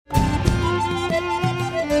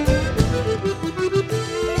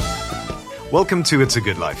Welcome to It's a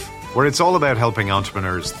Good Life, where it's all about helping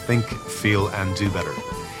entrepreneurs think, feel, and do better.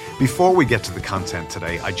 Before we get to the content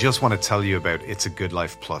today, I just want to tell you about It's a Good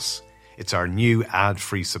Life Plus. It's our new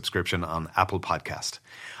ad-free subscription on Apple Podcast.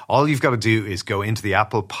 All you've got to do is go into the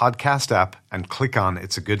Apple Podcast app and click on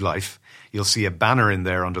It's a Good Life. You'll see a banner in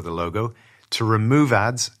there under the logo to remove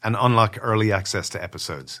ads and unlock early access to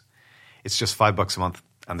episodes. It's just $5 a month,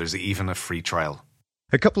 and there's even a free trial.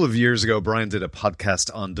 A couple of years ago, Brian did a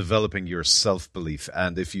podcast on developing your self-belief.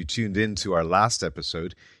 And if you tuned in to our last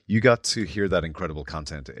episode, you got to hear that incredible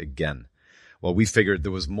content again. Well, we figured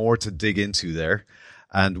there was more to dig into there.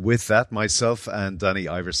 And with that, myself and Danny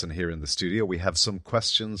Iverson here in the studio, we have some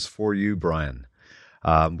questions for you, Brian.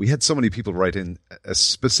 We had so many people write in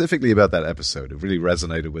specifically about that episode. It really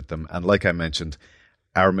resonated with them. And like I mentioned,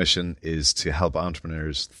 our mission is to help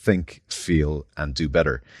entrepreneurs think, feel, and do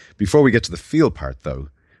better. Before we get to the feel part, though,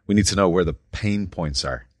 we need to know where the pain points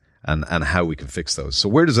are and how we can fix those. So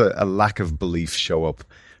where does a lack of belief show up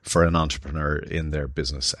for an entrepreneur in their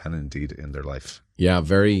business and indeed in their life? Yeah,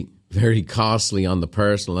 very, very costly on the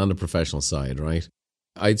personal and the professional side, right?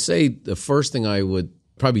 I'd say the first thing I would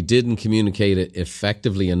probably didn't communicate it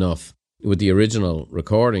effectively enough with the original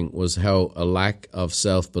recording was how a lack of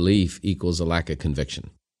self-belief equals a lack of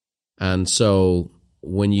conviction. And so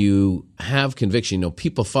when you have conviction,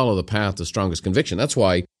 people follow the path of strongest conviction. That's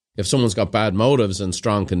why if someone's got bad motives and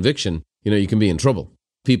strong conviction, you can be in trouble.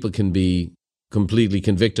 People can be completely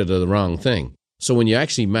convicted of the wrong thing. So when you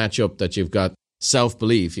actually match up that you've got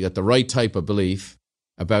self-belief, you got the right type of belief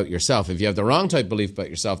about yourself. If you have the wrong type of belief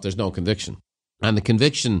about yourself, there's no conviction. And the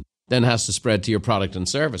conviction then has to spread to your product and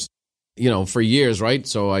service. For years, right?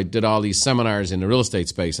 So I did all these seminars in the real estate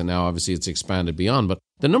space, and now obviously it's expanded beyond. But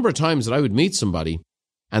the number of times that I would meet somebody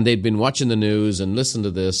and they'd been watching the news and listen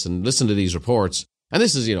to this and listen to these reports, and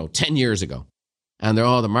this is, 10 years ago, and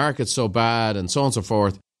they're, the market's so bad and so on and so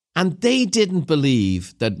forth, and they didn't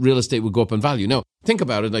believe that real estate would go up in value. Now, think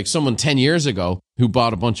about it, like someone 10 years ago who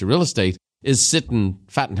bought a bunch of real estate is sitting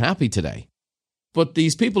fat and happy today. But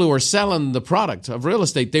these people who are selling the product of real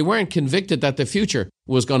estate, they weren't convicted that the future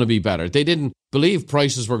was going to be better. They didn't believe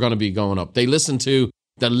prices were going to be going up. They listened to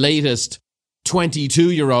the latest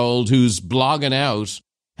 22-year-old who's blogging out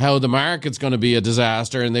how the market's going to be a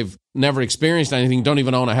disaster and they've never experienced anything, don't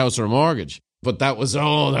even own a house or a mortgage. But that was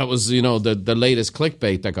the latest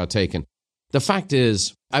clickbait that got taken. The fact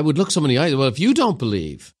is, I would look someone in the eye, well, if you don't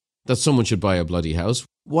believe that someone should buy a bloody house,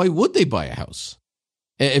 why would they buy a house?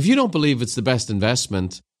 If you don't believe it's the best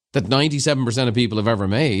investment that 97% of people have ever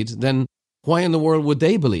made, then why in the world would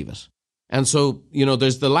they believe it? And so,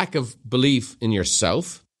 there's the lack of belief in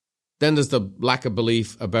yourself. Then there's the lack of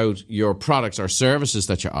belief about your products or services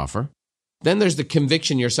that you offer. Then there's the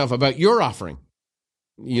conviction yourself about your offering.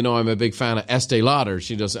 I'm a big fan of Estee Lauder.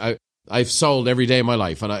 I've sold every day of my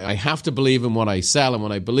life, and I have to believe in what I sell, and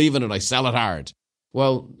when I believe in it, I sell it hard.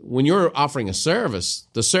 Well, when you're offering a service,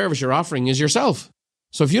 the service you're offering is yourself.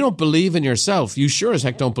 So if you don't believe in yourself, you sure as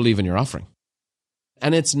heck don't believe in your offering.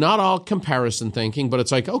 And it's not all comparison thinking, but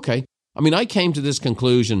it's like, okay. I came to this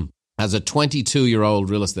conclusion as a 22-year-old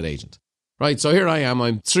real estate agent, right? So here I am.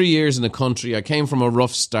 I'm 3 years in the country. I came from a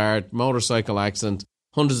rough start, motorcycle accident,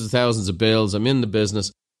 hundreds of thousands of bills. I'm in the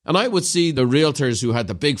business. And I would see the realtors who had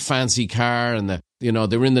the big fancy car and they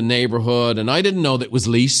were in the neighborhood. And I didn't know that it was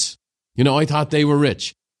lease. I thought they were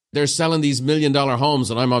rich. They're selling these $1 million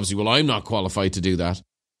homes, and I'm not qualified to do that.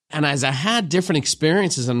 And as I had different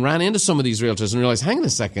experiences and ran into some of these realtors and realized, hang on a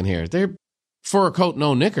second here, they're fur coat,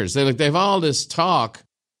 no knickers. They have all this talk,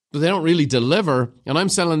 but they don't really deliver. And I'm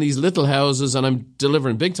selling these little houses, and I'm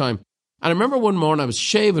delivering big time. And I remember one morning I was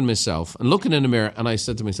shaving myself and looking in the mirror, and I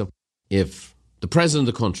said to myself, if the president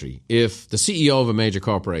of the country, if the CEO of a major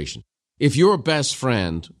corporation, if your best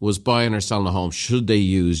friend was buying or selling a home, should they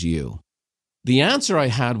use you? The answer I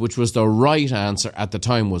had, which was the right answer at the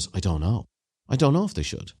time, was, I don't know. I don't know if they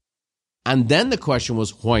should. And then the question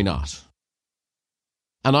was, why not?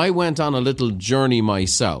 And I went on a little journey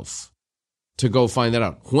myself to go find that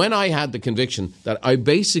out. When I had the conviction that I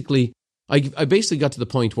basically got to the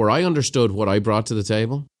point where I understood what I brought to the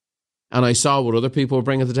table, and I saw what other people were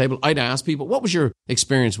bringing to the table, I'd ask people, what was your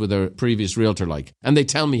experience with a previous realtor like? And they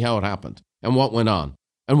tell me how it happened and what went on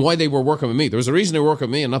and why they were working with me. There was a reason they were working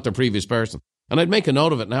with me and not their previous person. And I'd make a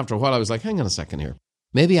note of it, and after a while I was like, hang on a second here.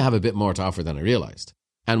 Maybe I have a bit more to offer than I realized.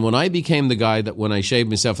 And when I became the guy that when I shaved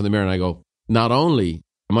myself in the mirror and I go, not only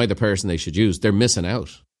am I the person they should use, they're missing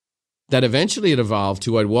out. That eventually it evolved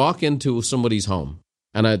to I'd walk into somebody's home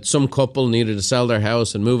and some couple needed to sell their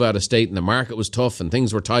house and move out of state, and the market was tough and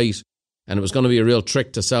things were tight and it was going to be a real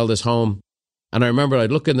trick to sell this home. And I remember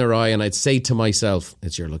I'd look in their eye and I'd say to myself,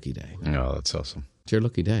 it's your lucky day. Oh, that's awesome. It's your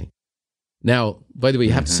lucky day. Now, by the way,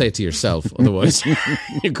 you have to say it to yourself, otherwise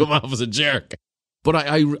you come off as a jerk. But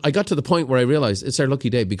I got to the point where I realized it's their lucky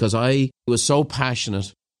day because I was so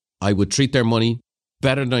passionate. I would treat their money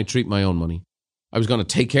better than I treat my own money. I was going to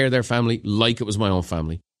take care of their family like it was my own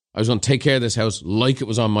family. I was going to take care of this house like it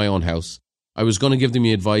was on my own house. I was going to give them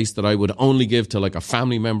the advice that I would only give to like a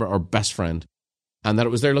family member or best friend, and that it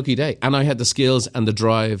was their lucky day. And I had the skills and the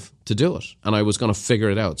drive to do it, and I was going to figure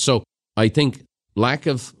it out. So I think lack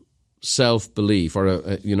of self-belief, or,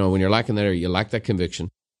 when you're lacking there, you lack that conviction.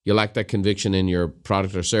 You lack that conviction in your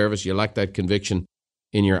product or service. You lack that conviction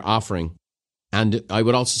in your offering. And I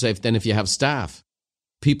would also say, if you have staff,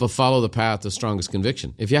 people follow the path of strongest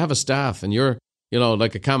conviction. If you have a staff and you're,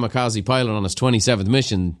 like a kamikaze pilot on his 27th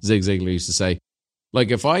mission, Zig Ziglar used to say, like,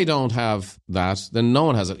 if I don't have that, then no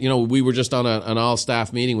one has it. We were just on an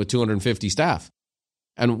all-staff meeting with 250 staff.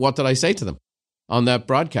 And what did I say to them? On that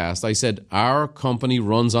broadcast, I said, our company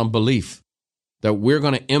runs on belief that we're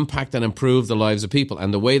going to impact and improve the lives of people.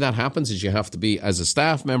 And the way that happens is you have to be, as a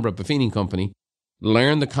staff member of a feeding company,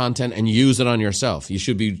 learn the content and use it on yourself. You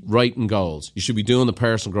should be writing goals. You should be doing the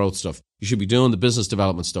personal growth stuff. You should be doing the business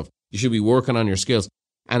development stuff. You should be working on your skills.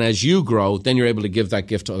 And as you grow, then you're able to give that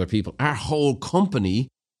gift to other people. Our whole company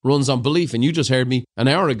runs on belief. And you just heard me an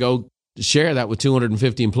hour ago share that with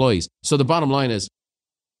 250 employees. So the bottom line is,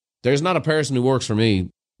 there's not a person who works for me,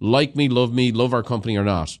 like me, love our company or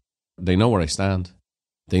not. They know where I stand.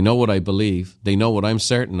 They know what I believe. They know what I'm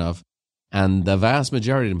certain of. And the vast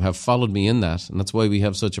majority of them have followed me in that. And that's why we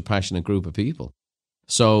have such a passionate group of people.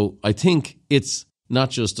 So I think it's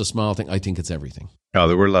not just a small thing. I think it's everything. Oh,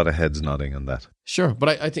 there were a lot of heads nodding on that. Sure.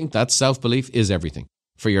 But I think that self-belief is everything.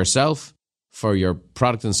 For yourself, for your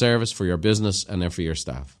product and service, for your business, and then for your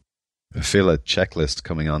staff. I feel a checklist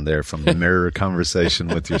coming on there from the mirror conversation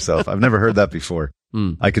with yourself. I've never heard that before.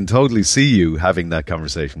 I can totally see you having that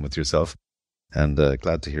conversation with yourself, and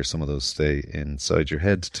glad to hear some of those stay inside your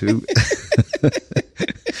head too.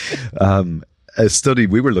 A study,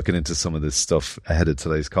 we were looking into some of this stuff ahead of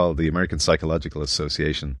today's call. The American Psychological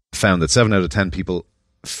Association found that 7 out of 10 people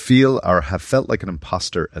feel or have felt like an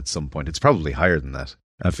imposter at some point. It's probably higher than that.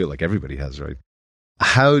 I feel like everybody has, right?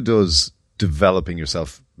 How does developing your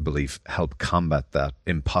self-belief help combat that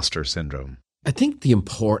imposter syndrome? I think the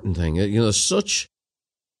important thing, there's such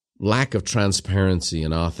lack of transparency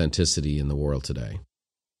and authenticity in the world today.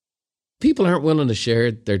 People aren't willing to share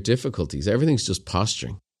their difficulties. Everything's just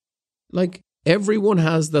posturing. Like, everyone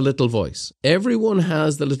has the little voice. Everyone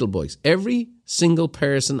has the little voice. Every single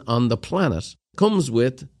person on the planet comes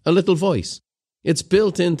with a little voice. It's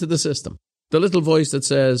built into the system. The little voice that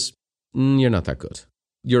says, you're not that good.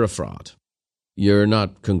 You're a fraud. You're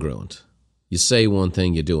not congruent. You say one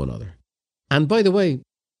thing, you do another. And by the way,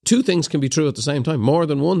 2 things can be true at the same time. More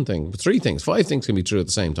than 1 thing. 3 things, 5 things can be true at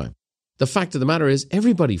the same time. The fact of the matter is,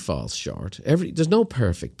 everybody falls short. There's no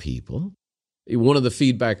perfect people. One of the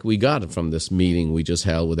feedback we got from this meeting we just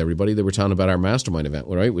held with everybody, they were talking about our mastermind event,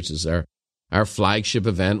 right, which is our flagship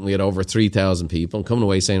event. We had over 3,000 people coming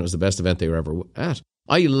away saying it was the best event they were ever at.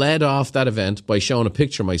 I led off that event by showing a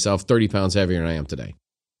picture of myself 30 pounds heavier than I am today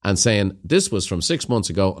and saying this was from 6 months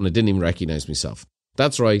ago and I didn't even recognize myself.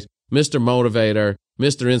 That's right. Mr. Motivator,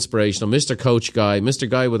 Mr. Inspirational, Mr. Coach Guy, Mr.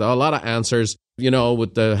 Guy with a lot of answers,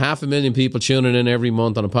 with the 500,000 people tuning in every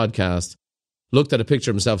month on a podcast, looked at a picture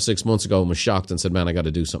of himself 6 months ago and was shocked and said, man, I got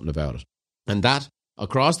to do something about it. And that,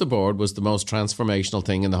 across the board, was the most transformational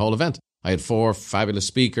thing in the whole event. I had 4 fabulous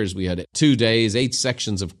speakers. We had 2 days, 8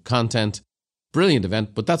 sections of content. Brilliant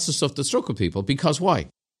event. But that's the stuff that struck with people. Because why?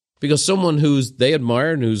 Because someone who's they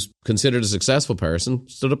admire and who's considered a successful person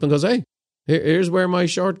stood up and goes, hey, here's where my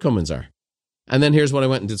shortcomings are. And then here's what I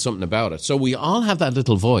went and did something about it. So we all have that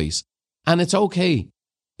little voice. And it's okay.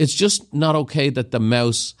 It's just not okay that the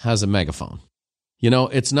mouse has a megaphone.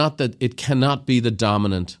 It's not that it cannot be the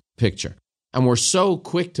dominant picture. And we're so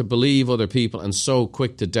quick to believe other people and so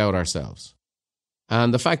quick to doubt ourselves.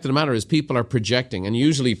 And the fact of the matter is people are projecting, and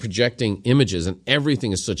usually projecting images, and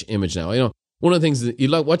everything is such image now. One of the things that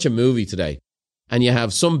you watch a movie today and you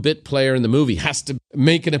have some bit player in the movie has to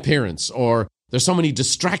make an appearance, or there's so many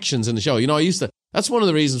distractions in the show. That's one of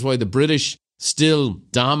the reasons why the British still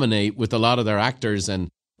dominate with a lot of their actors, and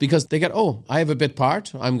because they get, I have a bit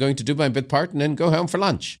part. I'm going to do my bit part and then go home for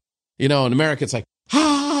lunch. In America, it's like,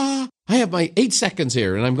 I have my 8 seconds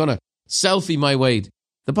here and I'm going to selfie my way.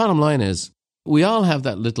 The bottom line is, we all have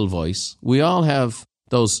that little voice. We all have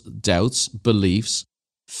those doubts, beliefs,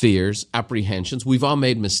 fears, apprehensions. We've all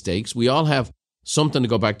made mistakes. We all have something to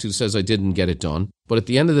go back to that says I didn't get it done. But at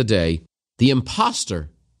the end of the day, the imposter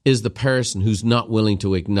is the person who's not willing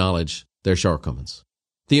to acknowledge their shortcomings.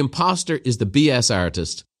 The imposter is the BS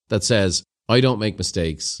artist that says, I don't make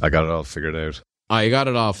mistakes. I got it all figured out. I got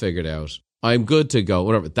it all figured out. I'm good to go,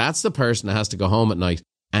 whatever. That's the person that has to go home at night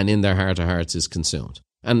and in their heart of hearts is consumed.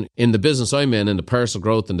 And in the business I'm in the personal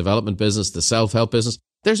growth and development business, the self-help business,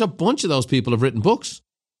 there's a bunch of those people have written books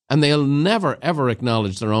and they'll never, ever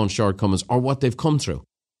acknowledge their own shortcomings or what they've come through.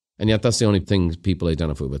 And yet that's the only thing people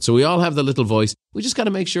identify with. So we all have the little voice. We just got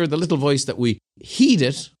to make sure the little voice that we heed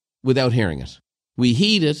it without hearing it. We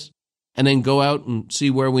heed it and then go out and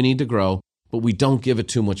see where we need to grow, but we don't give it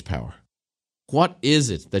too much power. What is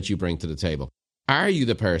it that you bring to the table? Are you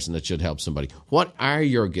the person that should help somebody? What are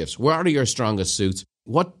your gifts? What are your strongest suits?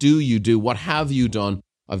 What do you do? What have you done?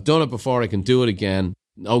 I've done it before. I can do it again.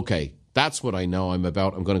 Okay, that's what I know I'm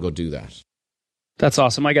about. I'm going to go do that. That's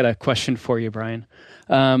awesome. I got a question for you, Brian.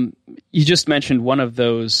 You just mentioned one of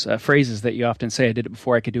those phrases that you often say, I did it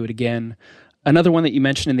before, I could do it again. Another one that you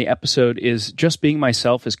mentioned in the episode is just being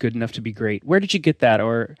myself is good enough to be great. Where did you get that,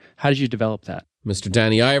 or how did you develop that? Mr.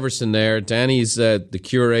 Danny Iverson there. Danny's the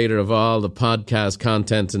curator of all the podcast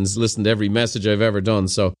content and has listened to every message I've ever done,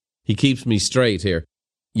 so he keeps me straight here.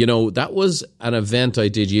 You know, that was an event I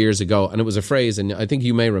did years ago, and it was a phrase, and I think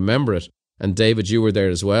you may remember it, and David, you were there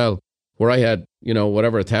as well, where I had,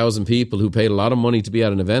 1,000 people who paid a lot of money to be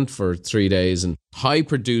at an event for 3 days, and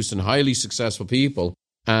high-produced and highly successful people.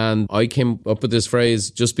 And I came up with this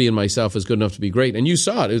phrase, just being myself is good enough to be great. And you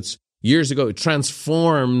saw it. It's years ago. It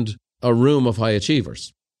transformed a room of high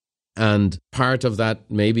achievers. And part of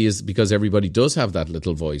that maybe is because everybody does have that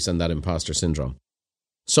little voice and that imposter syndrome.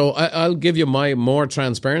 So I'll give you my more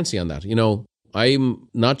transparency on that. I'm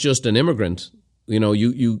not just an immigrant.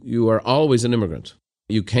 You are always an immigrant.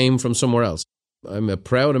 You came from somewhere else. I'm a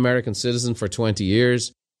proud American citizen for 20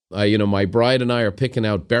 years. My bride and I are picking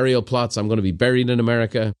out burial plots. I'm going to be buried in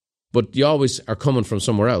America. But you always are coming from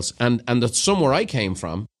somewhere else. And the somewhere I came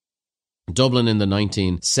from, Dublin in the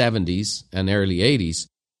 1970s and early 80s,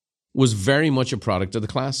 was very much a product of the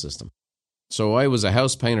class system. So I was a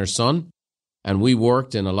house painter's son, and we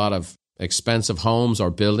worked in a lot of expensive homes or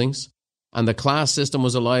buildings. And the class system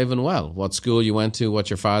was alive and well. What school you went to, what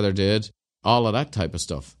your father did, all of that type of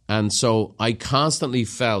stuff. And so I constantly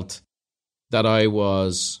felt that I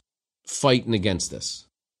was fighting against this.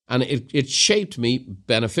 And it shaped me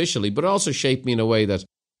beneficially, but it also shaped me in a way that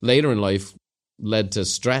later in life led to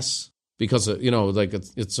stress. Because,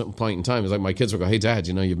 at some point in time, it's like my kids would go, hey, Dad,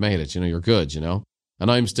 you've made it, you're good,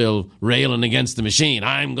 And I'm still railing against the machine.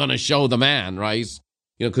 I'm going to show the man, right?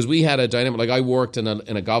 Because we had a dynamic, like I worked in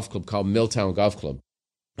a golf club called Milltown Golf Club.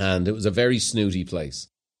 And it was a very snooty place.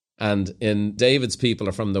 And in David's people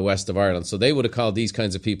are from the west of Ireland. So they would have called these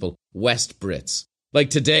kinds of people West Brits.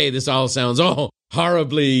 Like today, this all sounds,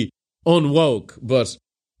 horribly unwoke. But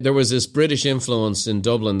there was this British influence in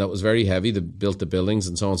Dublin that was very heavy. They built the buildings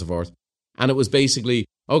and so on and so forth. And it was basically,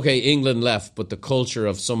 okay, England left, but the culture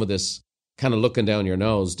of some of this kind of looking down your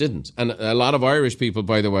nose didn't. And a lot of Irish people,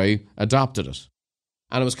 by the way, adopted it.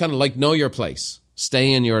 And it was kind of like, know your place,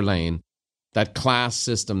 stay in your lane. That class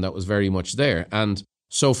system that was very much there. And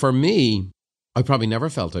so for me, I probably never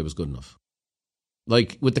felt I was good enough.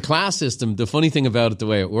 Like with the class system, the funny thing about it, the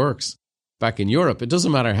way it works, back in Europe, it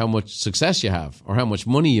doesn't matter how much success you have or how much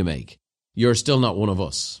money you make, you're still not one of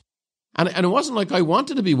us. And it wasn't like I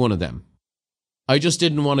wanted to be one of them. I just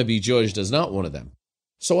didn't want to be judged as not one of them.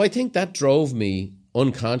 So I think that drove me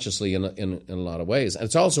unconsciously in a lot of ways. And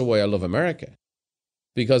it's also why I love America.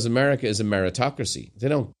 Because America is a meritocracy. They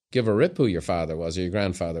don't give a rip who your father was or your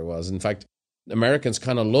grandfather was. In fact, Americans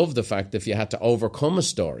kind of love the fact that if you had to overcome a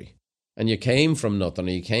story and you came from nothing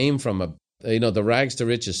or you came from the rags to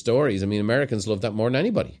riches stories, Americans love that more than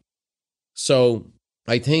anybody. So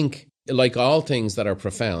I think, like all things that are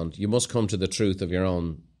profound, you must come to the truth of your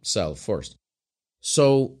own self first.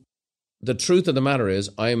 So the truth of the matter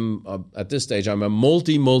is, at this stage, I'm a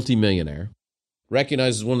multi-millionaire,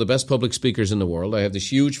 recognized as one of the best public speakers in the world. I have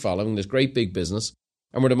this huge following, this great big business,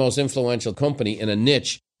 and we're the most influential company in a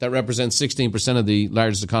niche that represents 16% of the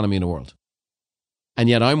largest economy in the world. And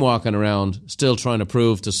yet I'm walking around still trying to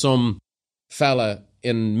prove to some fella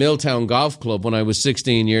in Milltown Golf Club when I was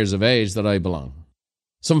 16 years of age that I belong.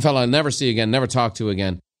 Some fella I'll never see again, never talk to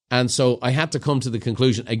again. And so I had to come to the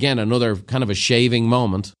conclusion, again, another kind of a shaving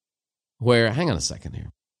moment where, hang on a second here.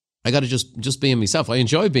 I got to just being myself. I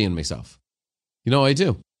enjoy being myself. I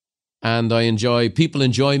do. And people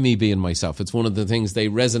enjoy me being myself. It's one of the things they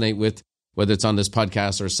resonate with, whether it's on this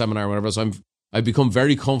podcast or a seminar or whatever. So I've become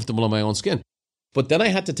very comfortable in my own skin. But then I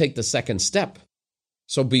had to take the second step.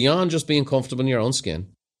 So beyond just being comfortable in your own skin,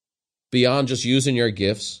 beyond just using your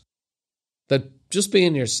gifts, that just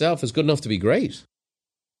being yourself is good enough to be great.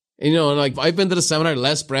 You know, like I've been to the seminar,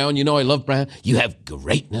 Les Brown, you know I love Brown. You have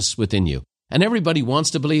greatness within you. And everybody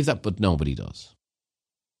wants to believe that, but nobody does.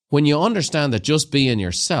 When you understand that just being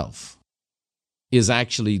yourself is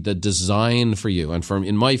actually the design for you, and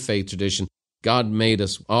in my faith tradition, God made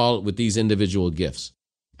us all with these individual gifts.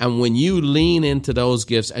 And when you lean into those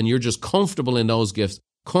gifts and you're just comfortable in those gifts,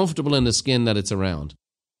 comfortable in the skin that it's around,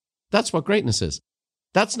 that's what greatness is.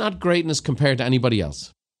 That's not greatness compared to anybody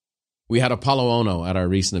else. We had Apollo Ono at our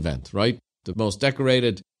recent event, right? The most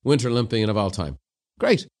decorated Winter Olympian of all time.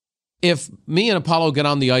 Great. If me and Apollo get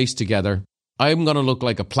on the ice together, I'm going to look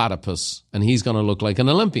like a platypus and he's going to look like an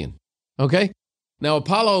Olympian. Okay? Now,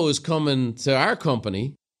 Apollo is coming to our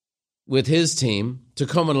company with his team to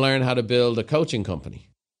come and learn how to build a coaching company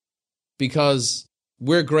because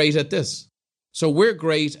we're great at this. So we're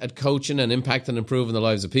great at coaching and impacting and improving the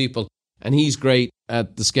lives of people, and he's great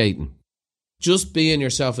at the skating. Just being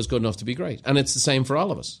yourself is good enough to be great. And it's the same for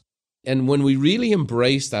all of us. And when we really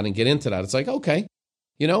embrace that and get into that, it's like, okay,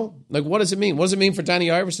 you know, like what does it mean? What does it mean for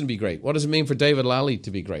Danny Iverson to be great? What does it mean for David Lally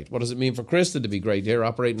to be great? What does it mean for Krista to be great here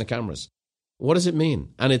operating the cameras? What does it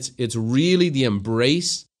mean? And it's really the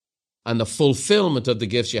embrace and the fulfillment of the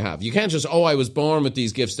gifts you have. You can't just, I was born with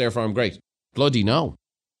these gifts, therefore I'm great. Bloody no.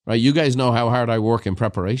 Right? You guys know how hard I work in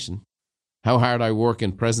preparation, how hard I work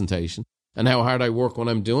in presentation, and how hard I work when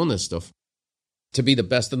I'm doing this stuff to be the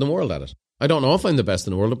best in the world at it. I don't know if I'm the best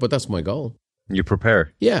in the world, but that's my goal. You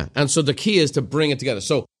prepare. Yeah. And so the key is to bring it together.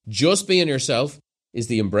 So just being yourself is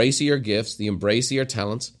the embrace of your gifts, the embrace of your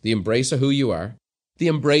talents, the embrace of who you are, the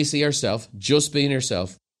embrace of yourself, just being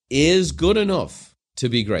yourself is good enough to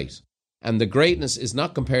be great. And the greatness is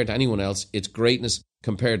not compared to anyone else. It's greatness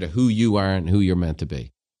compared to who you are and who you're meant to be.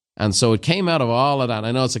 And so it came out of all of that.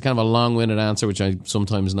 I know it's a kind of a long-winded answer, which I'm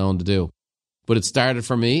sometimes known to do. But it started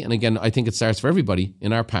for me. And again, I think it starts for everybody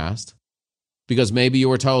in our past. Because maybe you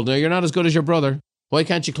were told, no, you're not as good as your brother. Why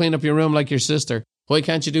can't you clean up your room like your sister? Why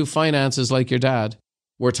can't you do finances like your dad?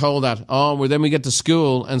 We're told that. Then we get to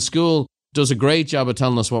school, and school does a great job of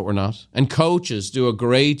telling us what we're not. And coaches do a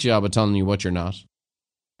great job of telling you what you're not.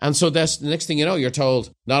 And so that's the next thing you know, you're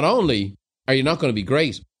told, not only are you not going to be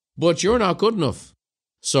great, but you're not good enough.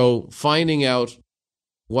 So finding out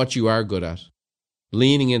what you are good at,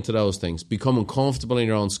 leaning into those things, becoming comfortable in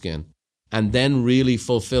your own skin, and then really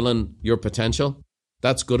fulfilling your potential,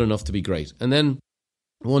 that's good enough to be great. And then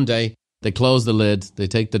one day they close the lid, they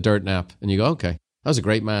take the dirt nap, and you go, okay, that was a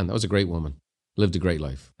great man, that was a great woman, lived a great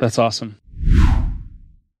life. That's awesome.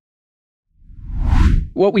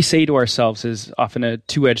 What we say to ourselves is often a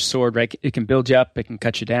two-edged sword, right? It can build you up, it can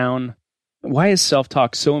cut you down. Why is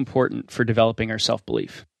self-talk so important for developing our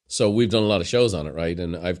self-belief? So we've done a lot of shows on it, right?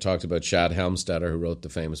 And I've talked about Shad Helmstetter, who wrote the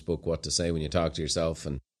famous book, What to Say When You Talk to Yourself.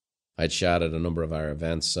 And I'd Shad at a number of our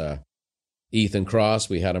events. Ethan Cross,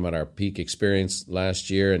 we had him at our peak experience last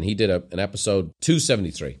year, and he did an episode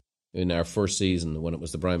 273 in our first season when it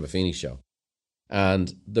was the Brian Buffini show.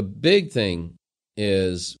 And the big thing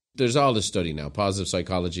is there's all this study now. Positive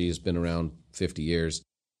psychology has been around 50 years,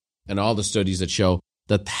 and all the studies that show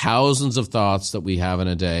the thousands of thoughts that we have in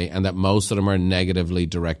a day, and that most of them are negatively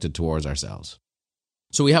directed towards ourselves.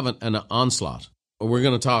 So we have an onslaught. We're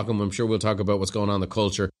going to talk, and I'm sure we'll talk about what's going on in the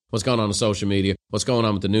culture, what's going on in social media, what's going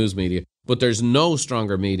on with the news media. But there's no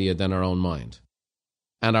stronger media than our own mind.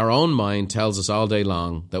 And our own mind tells us all day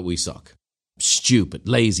long that we suck. Stupid,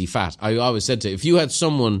 lazy, fat. I always said if you had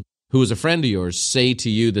someone who was a friend of yours say to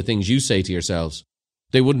you the things you say to yourselves,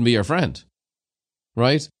 they wouldn't be your friend.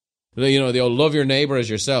 Right? You know, they'll love your neighbor as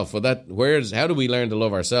yourself. Well, how do we learn to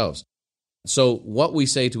love ourselves? So what we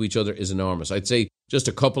say to each other is enormous. I'd say just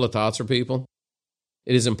a couple of thoughts for people.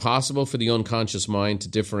 It is impossible for the unconscious mind to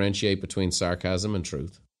differentiate between sarcasm and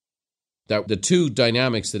truth. That the two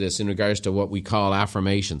dynamics to this in regards to what we call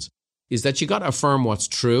affirmations is that you got to affirm what's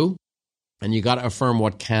true and you got to affirm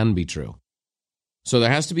what can be true. So there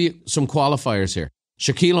has to be some qualifiers here.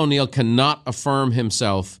 Shaquille O'Neal cannot affirm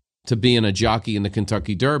himself to being a jockey in the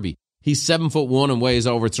Kentucky Derby. He's 7'1" and weighs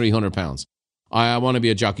over 300 pounds. I want to be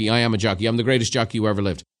a jockey. I am a jockey. I'm the greatest jockey who ever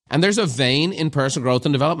lived. And there's a vein in personal growth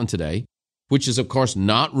and development today, which is, of course,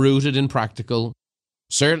 not rooted in practical,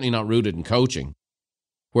 certainly not rooted in coaching,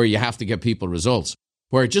 where you have to get people results,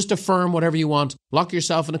 where just affirm whatever you want, lock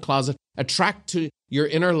yourself in a closet, attract to your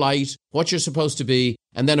inner light what you're supposed to be,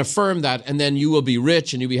 and then affirm that, and then you will be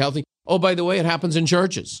rich and you'll be healthy. Oh, by the way, it happens in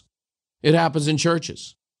churches. It happens in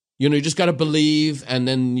churches. You know, you just got to believe, and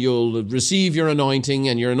then you'll receive your anointing,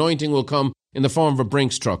 and your anointing will come in the form of a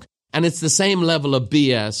Brinks truck. And it's the same level of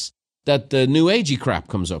BS that the new agey crap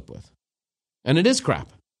comes up with. And it is crap.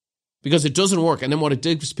 because it doesn't work. And then what it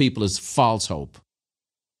gives people is false hope.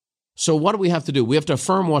 So what do we have to do? We have to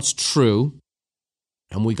affirm what's true,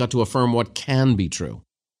 and we got to affirm what can be true.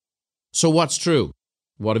 So what's true?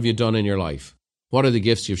 What have you done in your life? What are the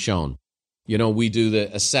gifts you've shown? We do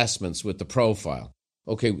the assessments with the profile.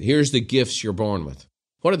 Okay, here's the gifts you're born with.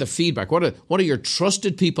 What are the feedback? What are your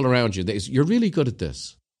trusted people around you? You're really good at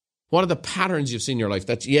this. What are the patterns you've seen in your life?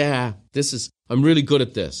 I'm really good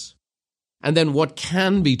at this. And then what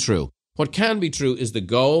can be true? What can be true is the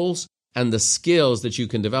goals and the skills that you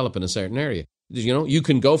can develop in a certain area. You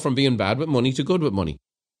can go from being bad with money to good with money.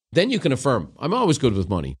 Then you can affirm, I'm always good with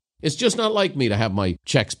money. It's just not like me to have my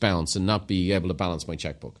checks bounce and not be able to balance my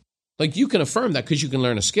checkbook. Like, you can affirm that because you can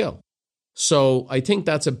learn a skill. So I think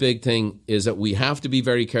that's a big thing, is that we have to be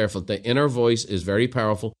very careful. The inner voice is very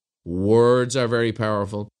powerful. Words are very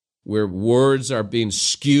powerful. Where words are being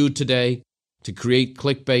skewed today to create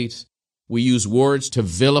clickbait. We use words to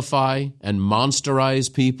vilify and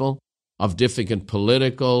monsterize people of different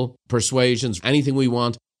political persuasions, anything we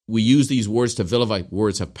want. We use these words to vilify.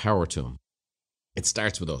 Words have power to them. It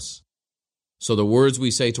starts with us. So the words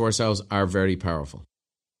we say to ourselves are very powerful.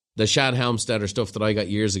 The Shad Helmstetter stuff that I got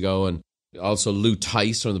years ago, and also Lou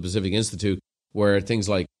Tice from the Pacific Institute, where things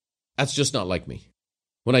like, that's just not like me.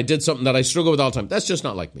 When I did something that I struggle with all the time, that's just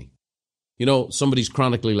not like me. Somebody's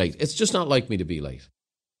chronically late. It's just not like me to be late.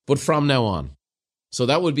 But from now on. So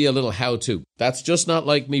that would be a little how-to. That's just not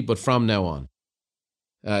like me, but from now on.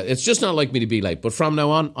 It's just not like me to be late. But from now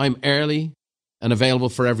on, I'm early and available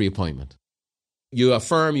for every appointment. You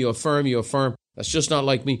affirm. That's just not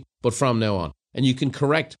like me, but from now on. And you can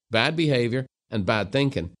correct bad behavior and bad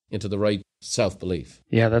thinking into the right self-belief.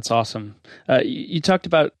 Yeah, that's awesome. You talked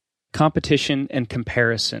about competition and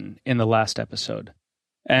comparison in the last episode.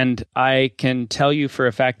 And I can tell you for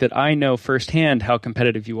a fact that I know firsthand how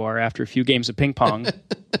competitive you are after a few games of ping pong.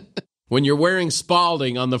 When you're wearing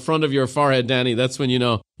Spalding on the front of your forehead, Danny, that's when you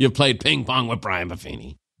know you've played ping pong with Brian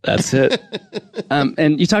Buffini. That's it.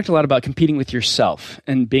 And you talked a lot about competing with yourself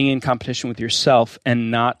and being in competition with yourself and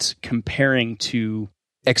not comparing to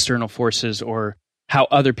external forces or how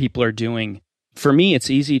other people are doing. For me, it's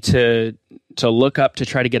easy to look up to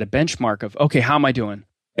try to get a benchmark of, okay, how am I doing?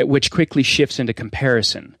 Which quickly shifts into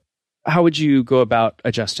comparison. How would you go about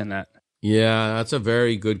adjusting that? Yeah, that's a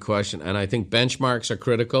very good question. And I think benchmarks are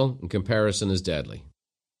critical and comparison is deadly.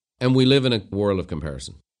 And we live in a world of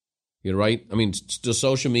comparison. You're right. I mean, does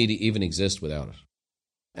social media even exist without it?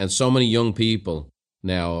 And so many young people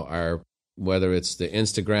now are, whether it's the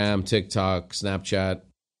Instagram, TikTok, Snapchat,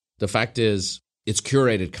 the fact is it's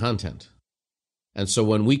curated content. And so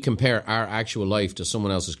when we compare our actual life to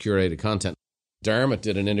someone else's curated content, Dermot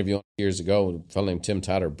did an interview years ago with a fellow named Tim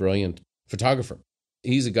Tatter, brilliant photographer.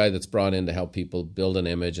 He's a guy that's brought in to help people build an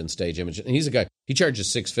image and stage image. And he's a guy, he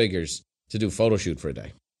charges 6 figures to do a photo shoot for a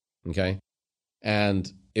day. Okay?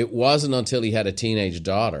 And it wasn't until he had a teenage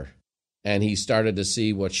daughter and he started to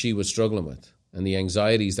see what she was struggling with and the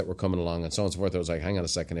anxieties that were coming along and so on and so forth. I was like, hang on a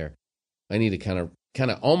second here. I need to kind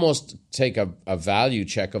of almost take a value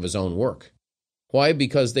check of his own work. Why?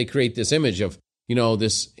 Because they create this image of,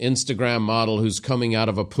 this Instagram model who's coming out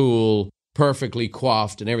of a pool, perfectly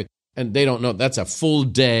coiffed and everything. And they don't know that's a full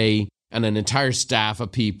day and an entire staff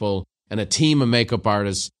of people and a team of makeup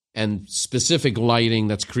artists and specific lighting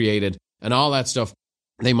that's created and all that stuff.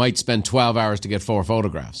 They might spend 12 hours to get 4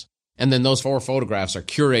 photographs. And then those 4 photographs are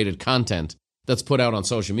curated content that's put out on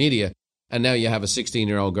social media. And now you have a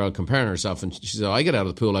 16-year-old girl comparing herself. And she says, I get out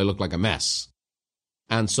of the pool, I look like a mess.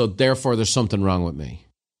 And so therefore, there's something wrong with me.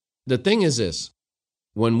 The thing is this.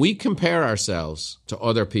 When we compare ourselves to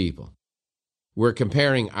other people, we're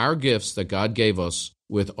comparing our gifts that God gave us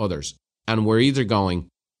with others. And we're either going,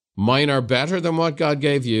 mine are better than what God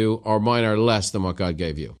gave you, or mine are less than what God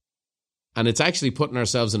gave you. And it's actually putting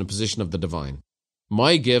ourselves in a position of the divine.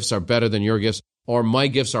 My gifts are better than your gifts, or my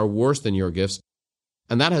gifts are worse than your gifts.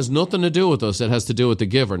 And that has nothing to do with us. It has to do with the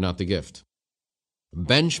giver, not the gift.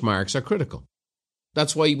 Benchmarks are critical.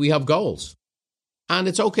 That's why we have goals. And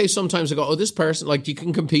it's okay sometimes to go, this person, like you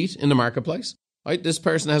can compete in the marketplace, right? This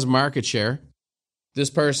person has market share. This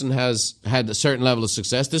person has had a certain level of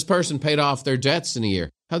success. This person paid off their debts in a year.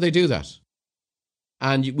 How'd they do that?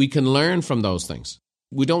 And we can learn from those things.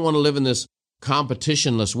 We don't want to live in this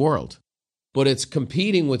competitionless world, but it's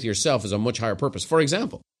competing with yourself is a much higher purpose. For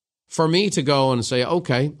example, for me to go and say,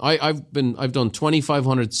 okay, I've done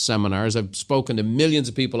 2,500 seminars. I've spoken to millions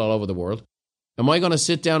of people all over the world. Am I going to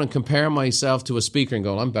sit down and compare myself to a speaker and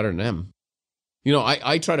go, I'm better than them?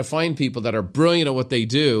 I try to find people that are brilliant at what they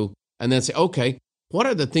do and then say, okay, what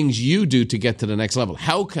are the things you do to get to the next level?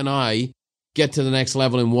 How can I get to the next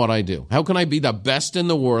level in what I do? How can I be the best in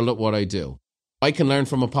the world at what I do? I can learn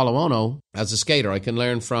from Apollo Ono as a skater. I can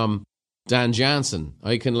learn from Dan Jansen.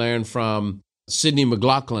 I can learn from Sydney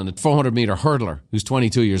McLaughlin, a 400-meter hurdler who's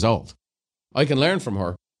 22 years old. I can learn from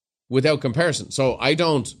her without comparison. So I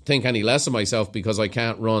don't think any less of myself because I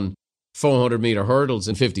can't run 400-meter hurdles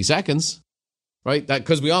in 50 seconds, right?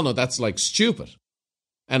 Because we all know that's like stupid.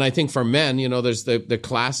 And I think for men, there's the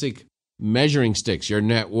classic measuring sticks, your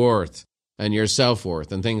net worth and your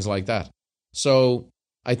self-worth and things like that. So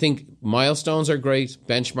I think milestones are great.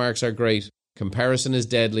 Benchmarks are great. Comparison is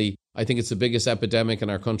deadly. I think it's the biggest epidemic in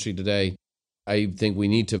our country today. I think we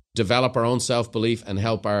need to develop our own self-belief and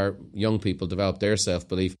help our young people develop their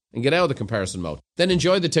self-belief and get out of the comparison mode. Then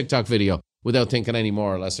enjoy the TikTok video without thinking any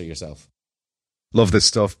more or less of yourself. Love this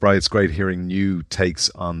stuff, Brian. It's great hearing new takes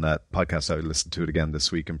on that podcast. I listened to it again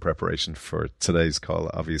this week in preparation for today's call,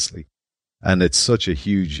 obviously. And it's such a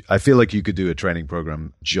huge, I feel like you could do a training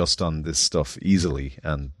program just on this stuff easily,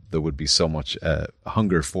 and there would be so much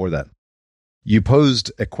hunger for that. You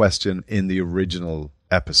posed a question in the original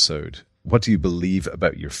episode. What do you believe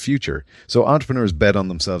about your future? So entrepreneurs bet on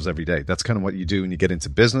themselves every day. That's kind of what you do when you get into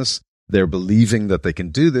business. They're believing that they can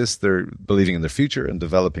do this. They're believing in their future and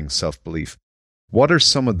developing self-belief. What are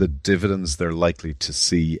some of the dividends they're likely to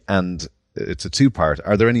see? And it's a two-part.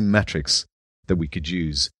 Are there any metrics that we could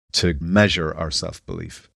use to measure our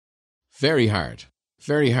self-belief? Very hard.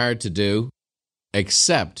 Very hard to do,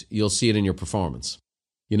 except you'll see it in your performance.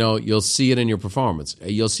 You'll see it in your performance.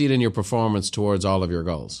 You'll see it in your performance towards all of your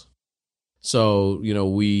goals. So,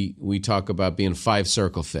 we talk about being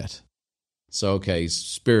 5-circle fit. So, okay,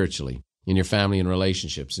 spiritually, in your family and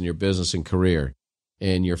relationships, in your business and career,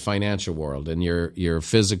 in your financial world, in your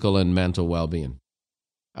physical and mental well-being.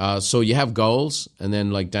 So you have goals, and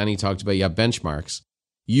then like Danny talked about, you have benchmarks.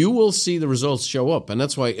 You will see the results show up, and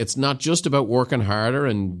that's why it's not just about working harder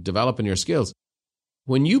and developing your skills.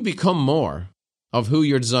 When you become more of who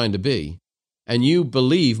you're designed to be, and you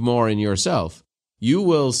believe more in yourself, you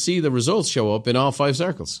will see the results show up in all 5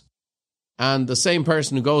 circles. And the same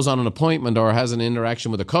person who goes on an appointment or has an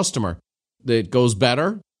interaction with a customer, it goes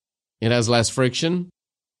better, it has less friction,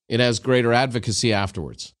 it has greater advocacy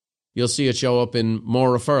afterwards. You'll see it show up in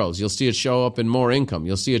more referrals. You'll see it show up in more income.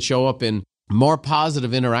 You'll see it show up in more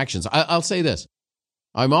positive interactions. I'll say this.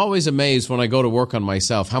 I'm always amazed when I go to work on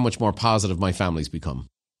myself how much more positive my family's become.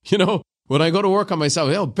 When I go to work on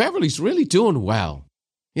myself, Beverly's really doing well.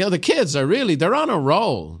 The kids they're on a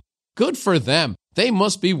roll. Good for them. They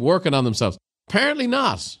must be working on themselves. Apparently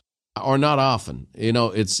not, or not often.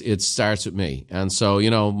 It starts with me. And so,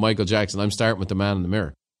 Michael Jackson, I'm starting with the man in the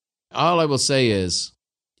mirror. All I will say is,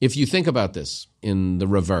 if you think about this in the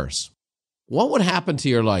reverse, what would happen to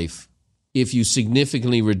your life if you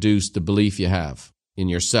significantly reduced the belief you have in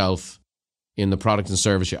yourself, in the product and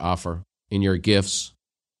service you offer, in your gifts,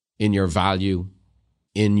 in your value,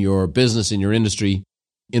 in your business, in your industry,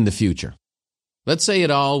 in the future? Let's say it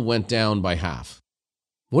all went down by half.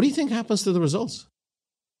 What do you think happens to the results?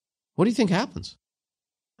 What do you think happens?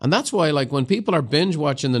 And that's why, when people are binge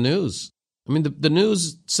watching the news, the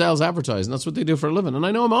news sells advertising. That's what they do for a living. And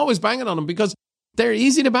I know I'm always banging on them because they're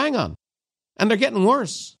easy to bang on. And they're getting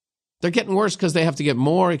worse. They're getting worse because they have to get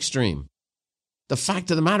more extreme. The fact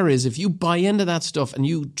of the matter is, if you buy into that stuff and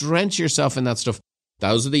you drench yourself in that stuff,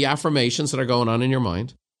 those are the affirmations that are going on in your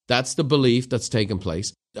mind. That's the belief that's taking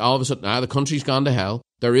place. All of a sudden, the country's gone to hell.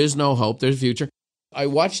 There is no hope. There's a future. I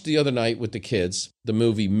watched the other night with the kids the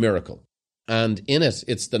movie Miracle. And in it,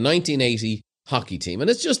 it's the 1980 hockey team. And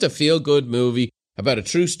it's just a feel-good movie about a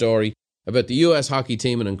true story about the U.S. hockey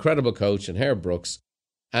team, an incredible coach, and Herb Brooks,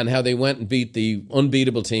 and how they went and beat the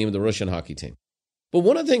unbeatable team, the Russian hockey team. But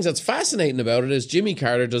one of the things that's fascinating about it is Jimmy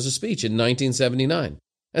Carter does a speech in 1979.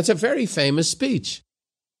 It's a very famous speech.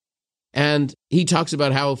 And he talks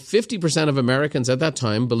about how 50% of Americans at that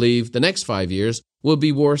time believe the next 5 years will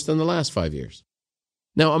be worse than the last 5 years.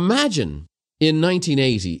 Now imagine in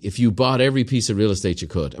 1980 if you bought every piece of real estate you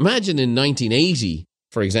could. Imagine in 1980,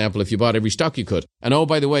 for example, if you bought every stock you could. And oh,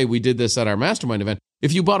 by the way, we did this at our mastermind event.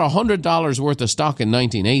 If you bought $100 worth of stock in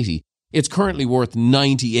 1980, it's currently worth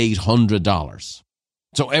 $9,800.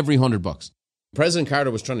 So every $100. President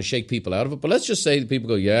Carter was trying to shake people out of it. But let's just say that people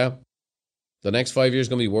go, yeah, the next 5 years is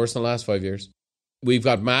going to be worse than the last 5 years. We've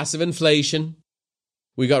got massive inflation.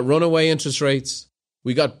 We got runaway interest rates.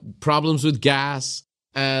 We got problems with gas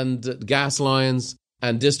and gas lines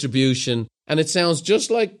and distribution. And it sounds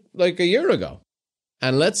just like a year ago.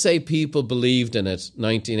 And let's say people believed in it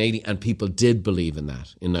 1980, and people did believe in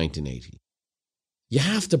that in 1980. You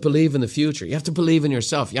have to believe in the future. You have to believe in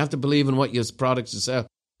yourself. You have to believe in what your products you sell.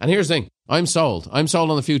 And here's the thing, I'm sold. I'm sold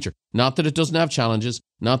on the future. Not that it doesn't have challenges,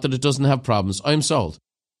 not that it doesn't have problems. I'm sold.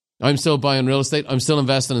 I'm still buying real estate. I'm still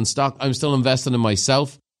investing in stock. I'm still investing in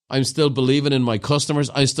myself. I'm still believing in my customers.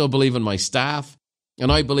 I still believe in my staff.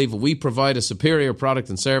 And I believe if we provide a superior product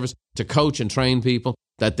and service to coach and train people,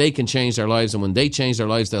 that they can change their lives. And when they change their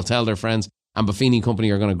lives, they'll tell their friends, and Buffini Company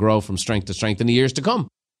are going to grow from strength to strength in the years to come.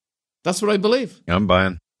 That's what I believe. I'm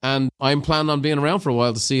buying. And I'm planning on being around for a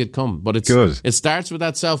while to see it come. But Good. It starts with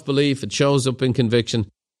that self-belief. It shows up in conviction.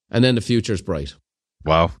 And then the future's bright.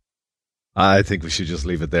 Wow. I think we should just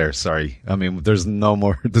leave it there. Sorry. I mean, there's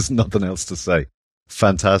nothing else to say.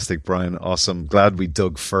 Fantastic, Brian. Awesome. Glad we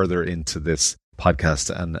dug further into this podcast.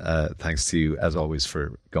 And thanks to you, as always,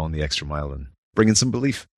 for going the extra mile and bringing some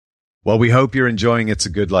belief. Well, we hope you're enjoying It's a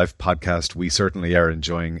Good Life podcast. We certainly are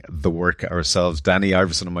enjoying the work ourselves. Danny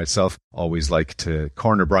Iverson and myself always like to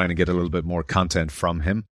corner Brian and get a little bit more content from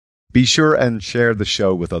him. Be sure and share the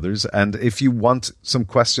show with others. And if you want some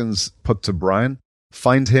questions put to Brian,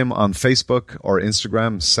 find him on Facebook or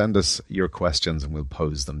Instagram. Send us your questions and we'll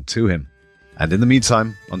pose them to him. And in the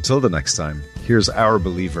meantime, until the next time, here's our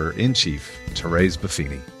believer-in-chief, Therese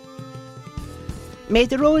Buffini. May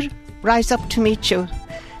the road rise up to meet you,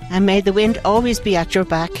 and may the wind always be at your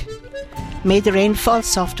back. May the rain fall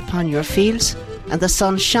soft upon your fields, and the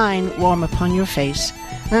sun shine warm upon your face.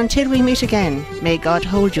 And until we meet again, may God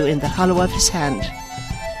hold you in the hollow of his hand.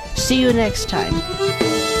 See you next time.